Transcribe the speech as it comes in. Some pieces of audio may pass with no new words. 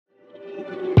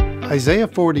Isaiah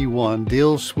 41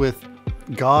 deals with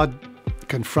God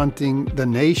confronting the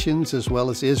nations as well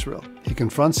as Israel. He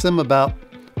confronts them about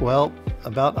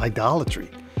idolatry.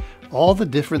 All the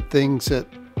different things that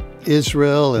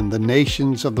Israel and the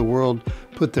nations of the world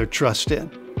put their trust in.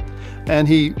 And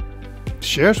he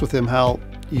shares with them how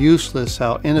useless,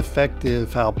 how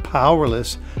ineffective, how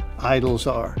powerless idols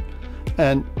are.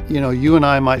 And, you and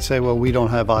I might say, well, we don't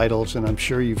have idols, and I'm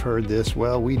sure you've heard this.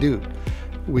 Well, we do.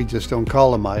 We just don't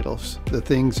call them idols. The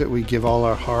things that we give all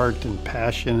our heart and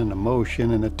passion and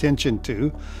emotion and attention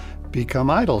to become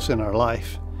idols in our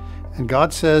life. And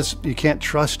God says you can't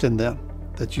trust in them,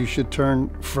 that you should turn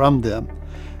from them.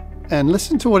 And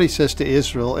listen to what he says to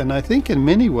Israel. And I think in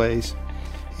many ways,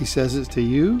 he says it to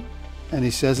you and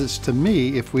he says it's to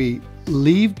me if we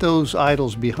leave those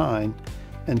idols behind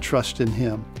and trust in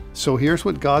him. So here's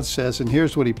what God says, and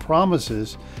here's what he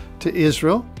promises to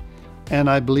Israel. And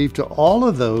I believe to all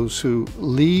of those who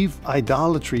leave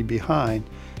idolatry behind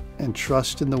and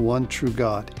trust in the one true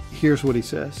God. Here's what he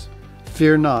says.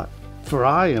 Fear not, for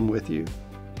I am with you.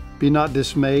 Be not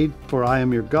dismayed, for I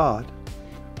am your God.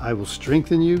 I will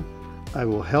strengthen you. I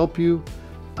will help you.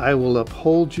 I will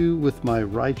uphold you with my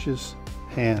righteous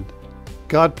hand.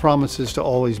 God promises to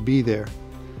always be there.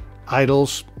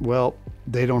 Idols, well,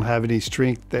 they don't have any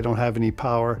strength. They don't have any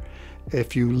power.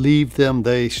 If you leave them,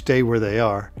 they stay where they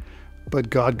are. But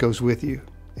God goes with you.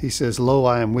 He says, lo,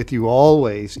 I am with you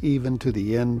always, even to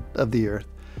the end of the earth.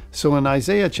 So in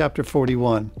Isaiah chapter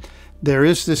 41, there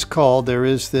is this call, there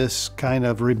is this kind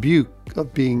of rebuke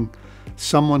of being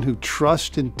someone who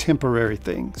trusts in temporary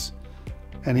things.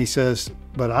 And he says,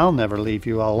 but I'll never leave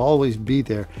you. I'll always be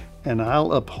there, and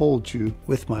I'll uphold you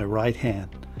with my right hand.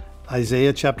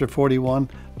 Isaiah chapter 41,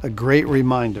 a great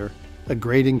reminder, a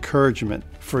great encouragement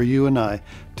for you and I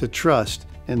to trust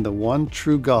in the one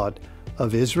true God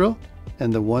of Israel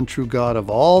and the one true God of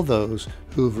all those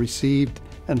who have received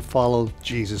and followed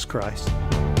Jesus Christ.